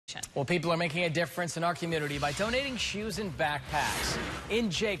Well, people are making a difference in our community by donating shoes and backpacks. In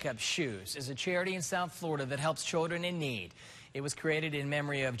Jacob Shoes is a charity in South Florida that helps children in need. It was created in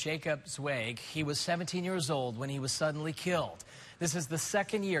memory of Jacob Zweig. He was 17 years old when he was suddenly killed. This is the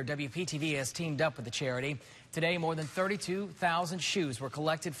second year WPTV has teamed up with the charity. Today, more than 32,000 shoes were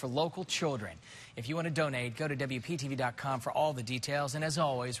collected for local children. If you want to donate, go to WPTV.com for all the details. And as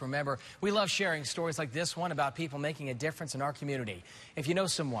always, remember, we love sharing stories like this one about people making a difference in our community. If you know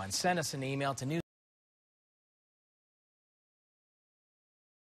someone, send us an email to